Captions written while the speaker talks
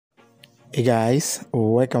Hey guys,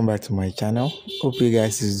 welcome back to my channel. Hope you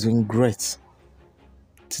guys is doing great.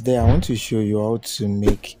 Today I want to show you how to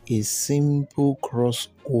make a simple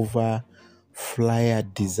crossover flyer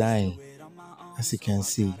design. As you can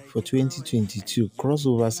see, for 2022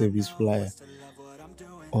 crossover service flyer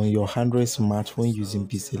on your Android smartphone using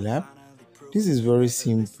Pixellab. This is very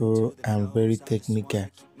simple and very technical.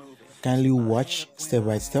 Kindly watch step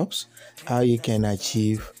by steps how you can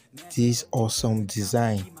achieve this awesome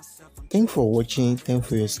design. Thanks for watching. Thanks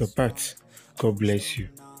for your support. God bless you.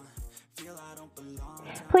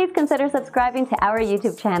 Please consider subscribing to our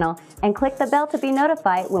YouTube channel and click the bell to be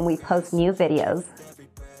notified when we post new videos.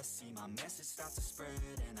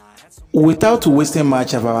 Without wasting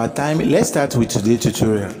much of our time, let's start with today's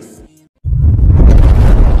tutorial.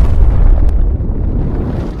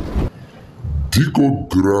 Diko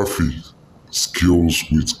Graphics, skills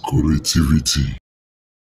with creativity.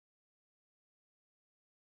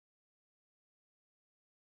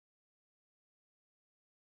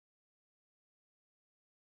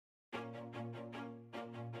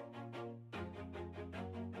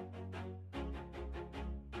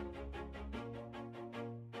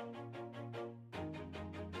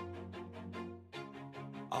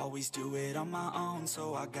 Always do it on my own,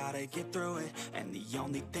 so I gotta get through it. And the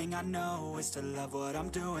only thing I know is to love what I'm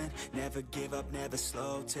doing. Never give up, never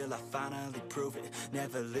slow, till I finally prove it.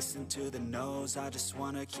 Never listen to the no's, I just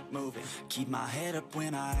wanna keep moving. Keep my head up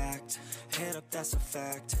when I act, head up, that's a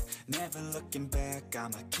fact. Never looking back,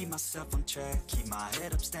 I'ma keep myself on track. Keep my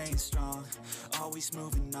head up, staying strong, always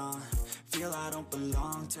moving on. Feel I don't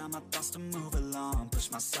belong, tell my thoughts to move along. Push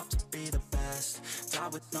myself to be the best, die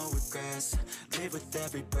with no regrets. Live with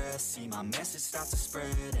every breath, see my message start to spread.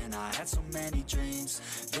 And I had so many dreams,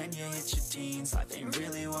 then you hit your teens. Life ain't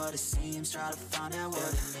really what it seems, try to find out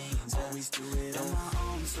what it means. Always do it on my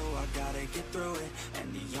own, so I gotta get through it.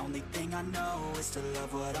 And the only thing I know is to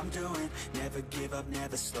love what I'm doing. Never give up,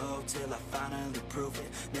 never slow, till I finally prove it.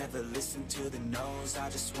 Never listen to the no's, I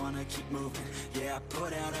just wanna keep moving. Yeah, I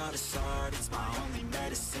put out all this art, it's my only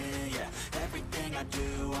medicine. Yeah, everything I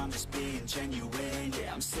do, I'm just being genuine.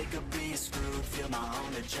 Yeah, I'm sick of being screwed, feel my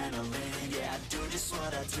own adrenaline. Yeah, I do just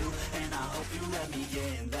what I do, and I hope you let me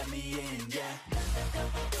in, yeah.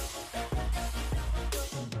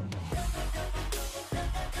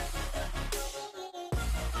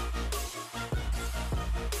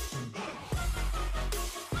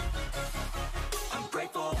 I'm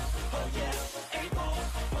grateful, oh yeah, able,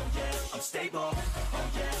 oh yeah, I'm stable, oh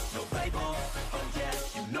yeah, no label, oh yeah,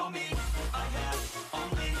 you know me, I have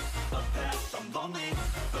only a path, I'm lonely,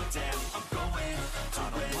 but damn, I'm going to win. I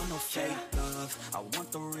don't want no fake love, I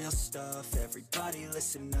want the real stuff. Everybody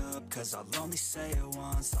listen up, cause I'll only say it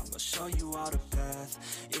once. I'm gonna show you all the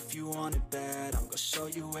path, if you want it bad. I'm gonna show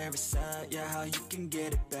you where it's at, yeah, how you can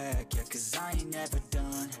get it back. Yeah, cause I ain't never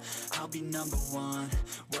done, I'll be number one.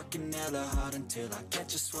 Working hella hard until I get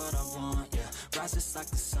just what I want, yeah. Rises like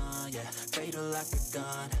the sun, yeah, fatal like a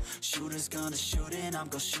gun. Shooter's gonna shoot and I'm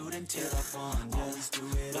gonna shoot until I won, yeah. Always do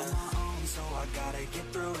it on my own, so I gotta get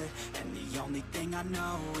through it. And the only thing I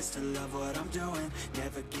know is to love what I'm doing.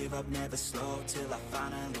 Never give up, never slow, till I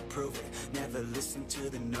finally prove it. Never listen to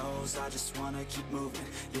the no's, I just wanna keep moving.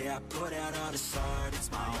 Yeah, I put out all this art,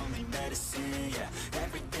 it's my only medicine. Yeah,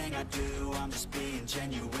 everything I do, I'm just being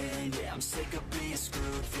genuine. Yeah, I'm sick of being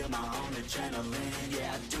screwed, feel my own adrenaline.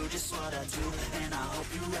 Yeah, I do just what I do, and I hope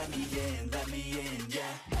you let me in,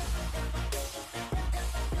 yeah.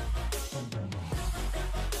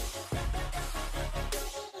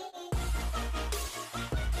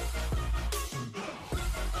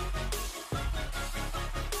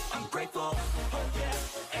 Grateful, oh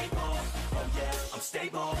yeah, able, oh yeah, I'm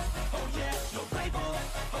stable, oh yeah, no label,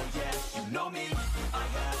 oh yeah, you know me, I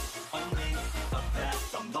have only a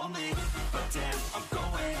path, I'm lonely, but damn, I'm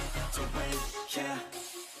going to win, yeah.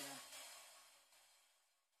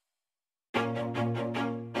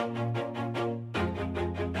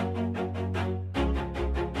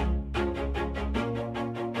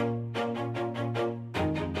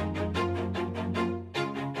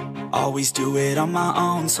 Always do it on my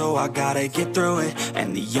own, so I gotta get through it.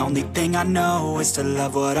 And the only thing I know is to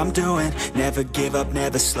love what I'm doing. Never give up,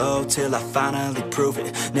 never slow, till I finally prove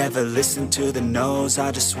it. Never listen to the no's,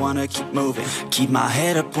 I just wanna keep moving. Keep my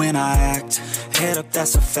head up when I act, head up,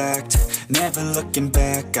 that's a fact. Never looking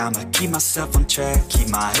back, I'ma keep myself on track. Keep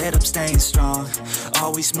my head up, staying strong,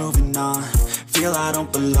 always moving on. Feel I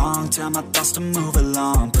don't belong, tell my thoughts to move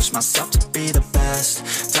along. Push myself to be the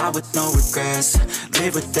best, die with no regrets.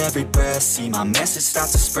 Live with every breath, see my message start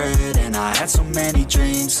to spread. And I had so many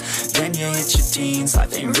dreams, then you hit your teens.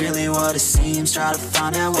 Life ain't really what it seems, try to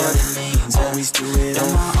find out what it means. Always do it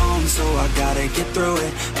on my own, so I gotta get through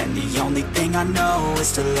it. And the only thing I know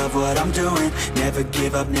is to love what I'm doing. Never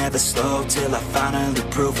give up, never slow, till I finally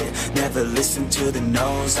prove it. Never listen to the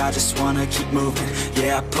no's, I just wanna keep moving.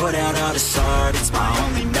 Yeah, I put out all this art, it's my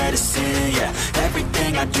only medicine. Yeah,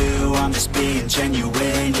 everything I do, I'm just being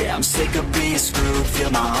genuine. Yeah, I'm sick of being screwed,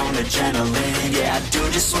 feel my own adrenaline. Yeah, I do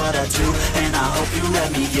just what I do, and I hope you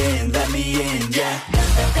let me in, yeah.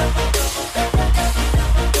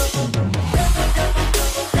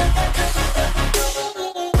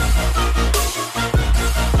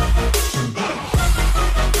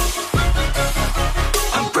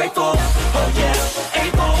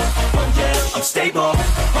 Stable,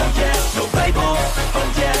 oh yeah, no label, oh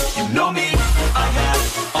yeah, you know me. I have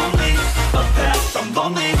only a path, I'm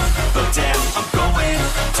lonely, but damn, I'm going to win.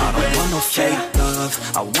 I don't want no fake love,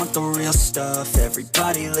 I want the real stuff.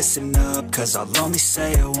 Everybody listen up, cause I'll only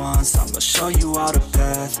say it once. I'm gonna show you all the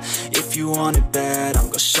path, if you want it bad. I'm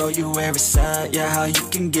gonna show you where it's at, yeah, how you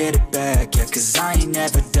can get it back. Yeah, cause I ain't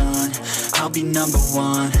never done, I'll be number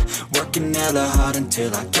one. Working hella hard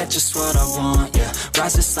until I get just what I want, yeah.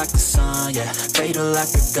 Rises like the sun, yeah, fatal like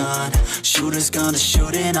a gun. Shooter's gonna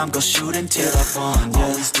shoot and I'm gonna shoot until I won, yeah.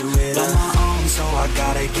 Always do it on my own, so I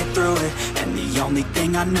gotta get through it. And the only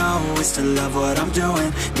thing I know is to love what I'm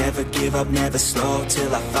doing. Never give up, never slow,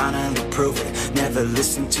 till I finally prove it. Never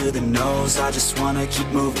listen to the no's, I just wanna keep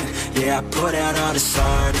moving. Yeah, I put out all this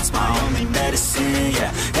art, it's my only medicine.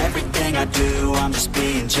 Yeah, everything I do, I'm just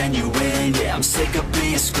being genuine. Yeah, I'm sick of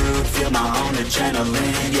being screwed, feel my own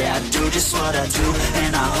adrenaline. Yeah, I do just what I do,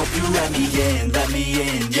 and I hope you let me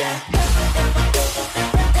in, yeah.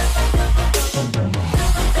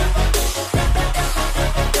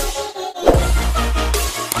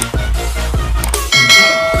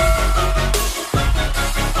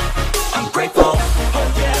 I'm grateful,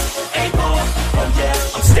 oh yeah, able, oh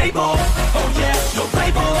yeah, I'm stable, oh yeah, no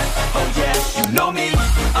label, oh yeah, you know me.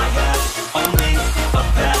 I have only a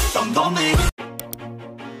path, I'm lonely.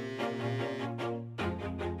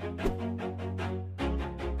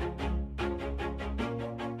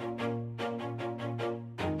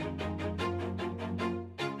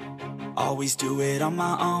 Always do it on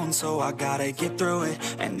my own, so I gotta get through it.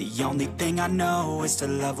 And the only thing I know is to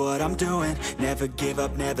love what I'm doing. Never give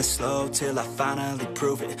up, never slow, till I finally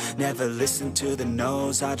prove it. Never listen to the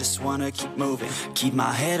no's, I just wanna keep moving. Keep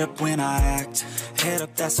my head up when I act, head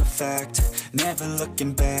up, that's a fact. Never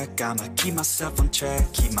looking back, I'ma keep myself on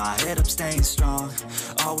track. Keep my head up, staying strong,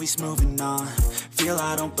 always moving on. Feel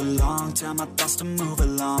I don't belong, tell my thoughts to move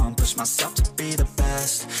along. Push myself to be the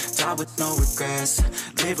best, die with no regrets.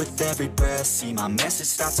 Live with every breath, see my message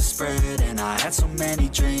start to spread. And I had so many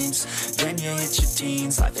dreams, then you hit your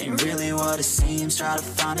teens. Life ain't really what it seems, try to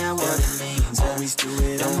find out what it means. Always do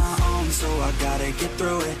it on my own, so I gotta get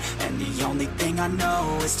through it. And the only thing I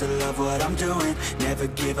know is to love what I'm doing. Never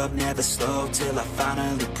give up, never slow, till I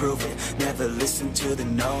finally prove it. Never listen to the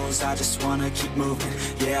no's, I just wanna keep moving.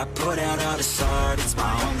 Yeah, I put out all this art, it's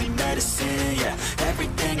my only medicine. Yeah,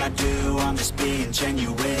 everything I do, I'm just being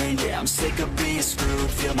genuine. Yeah, I'm sick of being screwed,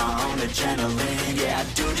 feel my own adrenaline. Yeah, I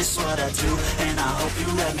do just what I do, and I hope you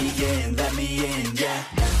let me in, yeah.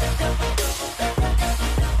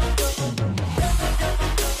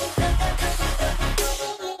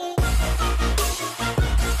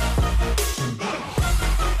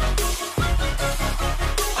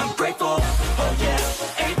 I'm grateful, oh yeah,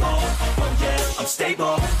 able, oh yeah, I'm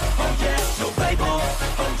stable, oh yeah, no label,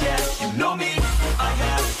 oh yeah, you know me. I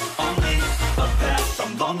have only a path,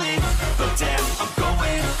 I'm lonely, but damn, I'm going to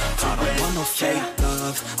win. I don't want no fake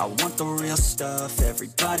love, I want the real stuff.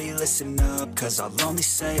 Everybody listen up, cause I'll only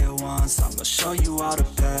say it once. I'm gonna show you all the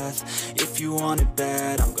path, if you want it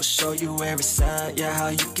bad. I'm gonna show you where it's at, yeah, how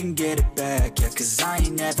you can get it back. Yeah, cause I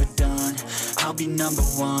ain't never done, I'll be number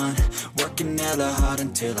one. Working hella hard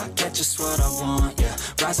until I get just what I want, yeah.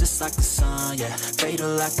 Rises like the sun, yeah, fatal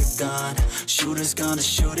like a gun. Shooter's gonna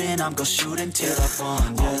shoot and I'm gonna shoot until I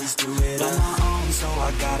won, yeah. Always do it on my own, so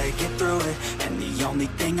I gotta get through it. And the only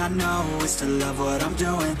thing I know is to love what I'm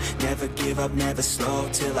doing. Never give up, never slow,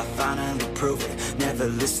 till I finally prove it. Never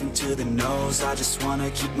listen to the no's, I just wanna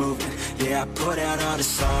keep moving. Yeah, I put out all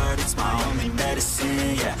this art, it's my only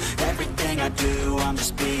medicine. Yeah, everything I do, I'm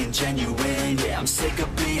just being genuine. Yeah, I'm sick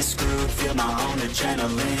of being screwed, feel my own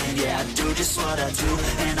adrenaline. Yeah, I do just what I do,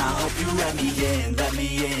 and I hope you let me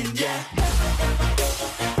in, yeah.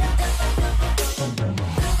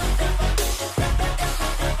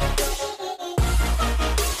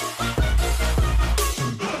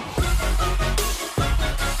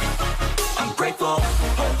 I'm grateful,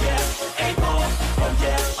 oh yeah, able, oh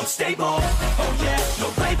yeah, I'm stable, oh yeah, no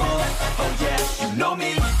label, oh yeah, you know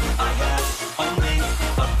me. I have only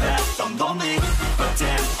a path, I'm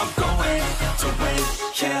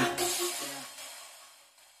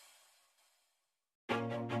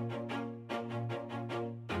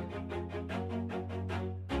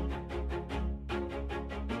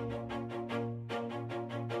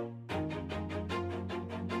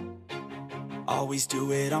Always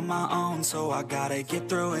do it on my own, so I gotta get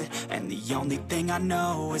through it. And the only thing I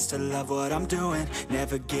know is to love what I'm doing.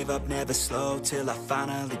 Never give up, never slow, till I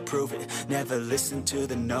finally prove it. Never listen to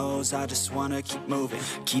the no's, I just wanna keep moving.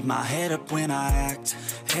 Keep my head up when I act,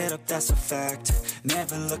 head up, that's a fact.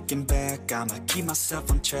 Never looking back, I'ma keep myself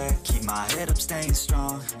on track. Keep my head up, staying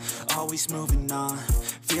strong, always moving on.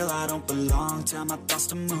 Feel I don't belong, tell my thoughts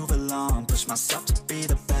to move along. Push myself to be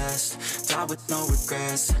the best, die with no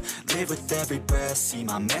regrets. Live with every breath, see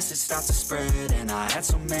my message start to spread. And I had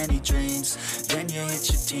so many dreams, then you hit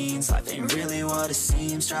your teens. Life ain't really what it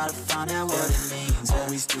seems, try to find out what it means.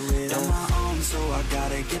 Always do it on my own, so I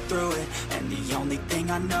gotta get through it. And the only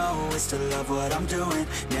thing I know is to love what I'm doing.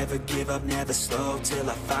 Never give up, never slow, till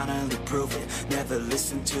I finally prove it. Never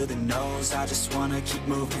listen to the no's, I just wanna keep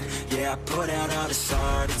moving. Yeah, I put out all this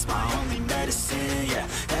art, it's my only medicine. Yeah,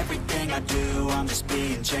 everything I do, I'm just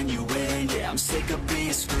being genuine. Yeah, I'm sick of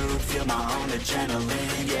being screwed, feel my own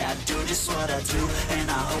adrenaline. Yeah, I do just what I do,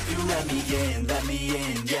 and I hope you let me in,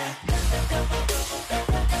 yeah.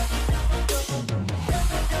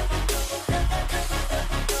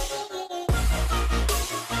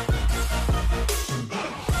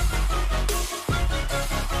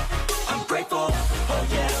 I'm grateful, oh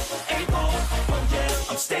yeah, able, oh yeah,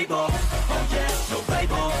 I'm stable, oh yeah, no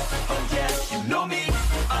label, oh yeah, you know me,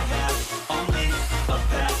 I have only a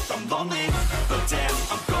path, I'm lonely, but damn,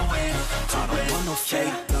 I'm going to win. I don't want no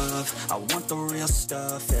fake love, I want the real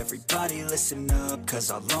stuff. Everybody listen up, cause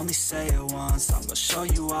I'll only say it once. I'm gonna show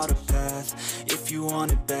you all the path, if you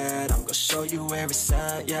want it bad. I'm gonna show you where it's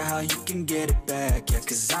at, yeah, how you can get it back. Yeah,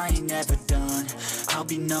 cause I ain't never done, I'll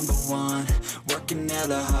be number one. Working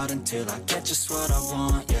hella hard until I get just what I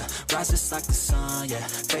want, yeah. Rises like the sun, yeah,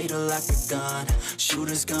 fatal like a gun.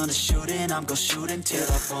 Shooter's gonna shoot and I'm gonna shoot until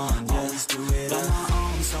I won, yeah. Always do it on my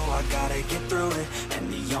own, so I gotta get through it.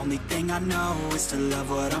 And the only thing I know is to love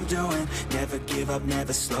what I'm doing. Never give up,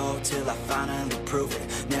 never slow, till I finally prove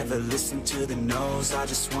it. Never listen to the no's, I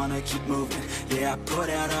just wanna keep moving. Yeah, I put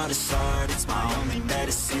out all this art, it's my only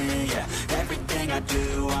medicine. Yeah, everything I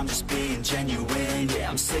do, I'm just being genuine. Yeah,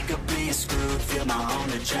 I'm sick of being screwed, feel my own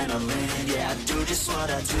adrenaline. Yeah, I do just what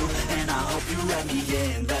I do, and I hope you let me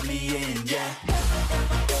in, yeah.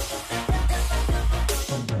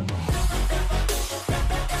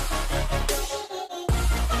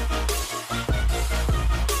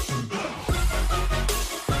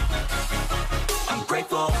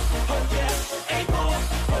 Grateful, oh yeah, able,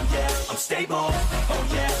 oh yeah, I'm stable, oh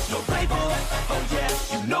yeah, no label, oh yeah,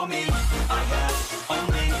 you know me, I have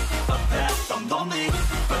only a path, I'm lonely,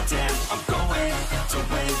 but damn, I'm going to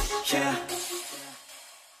win, yeah.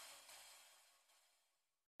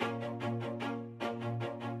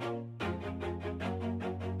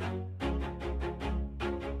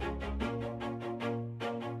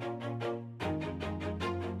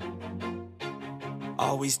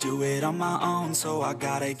 Always do it on my own, so I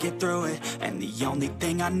gotta get through it. And the only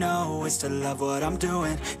thing I know is to love what I'm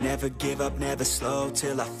doing. Never give up, never slow,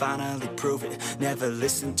 till I finally prove it. Never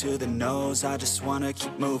listen to the no's, I just wanna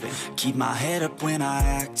keep moving. Keep my head up when I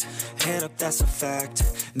act, head up, that's a fact.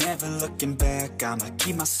 Never looking back, I'ma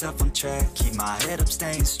keep myself on track. Keep my head up,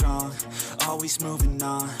 staying strong, always moving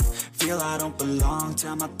on. Feel I don't belong,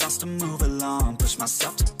 tell my thoughts to move along. Push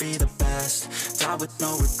myself to be the best, die with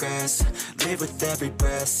no regrets. Live with every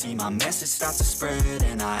breath, see my message start to spread.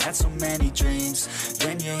 And I had so many dreams,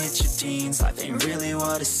 then you hit your teens. Life ain't really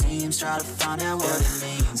what it seems, try to find out what it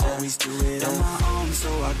means. Always do it on my own, so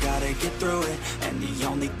I gotta get through it. And the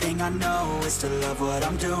only thing I know is to love what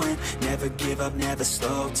I'm doing. Never give up, never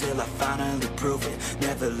slow, till I finally prove it.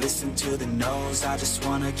 Never listen to the no's, I just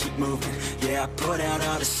wanna keep moving. Yeah, I put out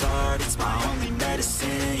all this art, it's my only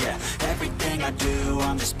medicine. Yeah, everything I do,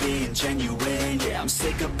 I'm just being genuine. Yeah, I'm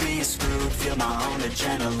sick of being screwed, feel my own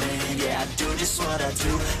adrenaline. Yeah, I do just what I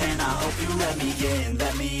do, and I hope you let me in,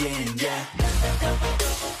 yeah.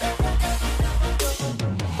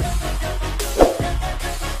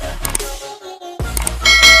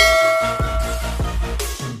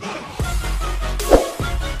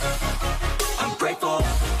 I'm grateful,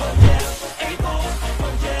 oh yeah, able,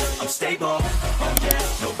 oh yeah, I'm stable, oh yeah,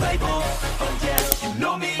 no label, oh yeah, you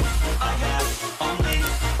know me, I have only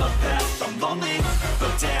a path, I'm lonely,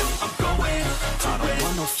 but damn, I'm going to win. I don't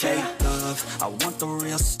want no fake love, love, I want the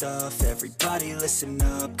real stuff. Everybody listen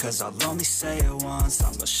up, cause I'll only say it once.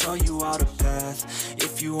 I'm gonna show you all the path.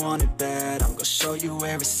 If you want it bad, I'm gonna show you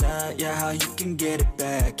where it's at. Yeah, how you can get it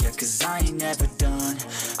back. Yeah, cause I ain't never done.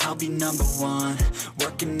 I'll be number one,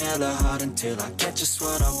 working hella hard until I get just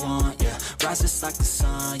what I want. Yeah, rises like the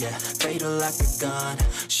sun, yeah, fatal like a gun.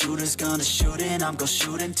 Shooters gonna shoot and I'm gonna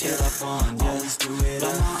shoot until I won. Yeah, always do it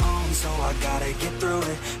on my own, so I gotta get through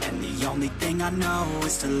it. And the only thing I know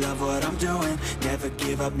is to love what I'm doing. Never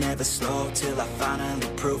give up, never slow, till I finally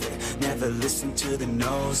prove it. Never listen to the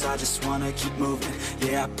no's, I just wanna keep moving.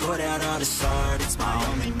 Yeah, I put out all this art, it's my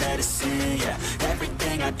only medicine. Yeah,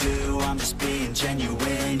 everything I do, I'm just being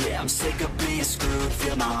genuine. Yeah, I'm sick of being screwed,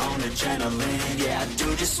 feel my own adrenaline. Yeah, I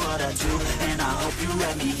do just what I do, and I hope you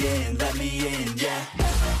let me in, yeah.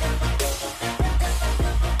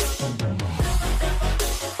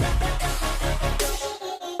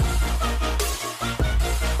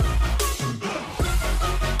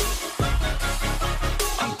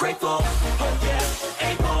 Grateful, oh yeah,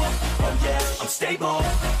 able, oh yeah, I'm stable,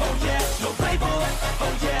 oh yeah, no label,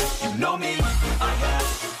 oh yeah, you know me, I have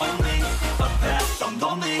only a path, I'm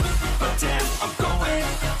lonely, but damn, I'm going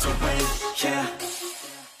to win, yeah.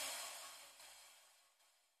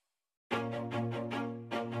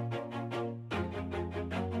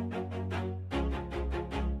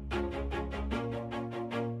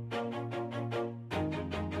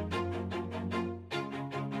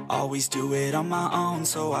 Always do it on my own,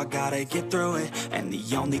 so I gotta get through it. And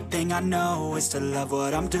the only thing I know is to love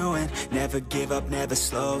what I'm doing. Never give up, never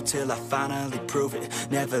slow, till I finally prove it.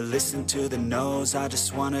 Never listen to the no's, I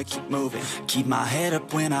just wanna keep moving. Keep my head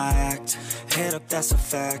up when I act, head up, that's a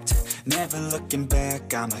fact. Never looking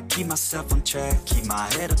back, I'ma keep myself on track. Keep my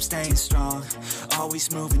head up, staying strong,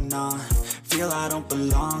 always moving on. Feel I don't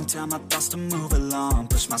belong, tell my thoughts to move along.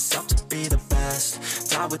 Push myself to be the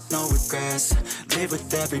best, die with no regrets. Live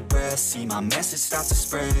with every breath, see my message start to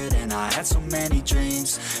spread. And I had so many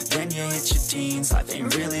dreams, then you hit your teens. Life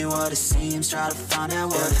ain't really what it seems, try to find out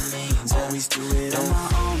what it means. Always do it on my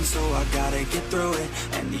own, so I gotta get through it.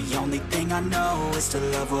 And the only thing I know is to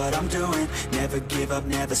love what I'm doing. Never give up,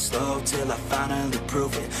 never slow, till I finally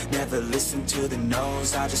prove it. Never listen to the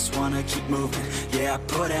no's, I just wanna keep moving. Yeah, I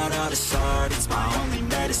put out all this art, it's my only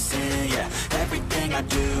medicine. Yeah, everything I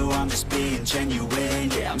do, I'm just being genuine.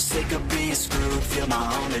 Yeah, I'm sick of being screwed, feel my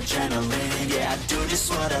own adrenaline. Yeah, I do just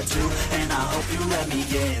what I do, and I hope you let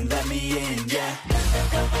me in,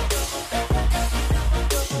 yeah.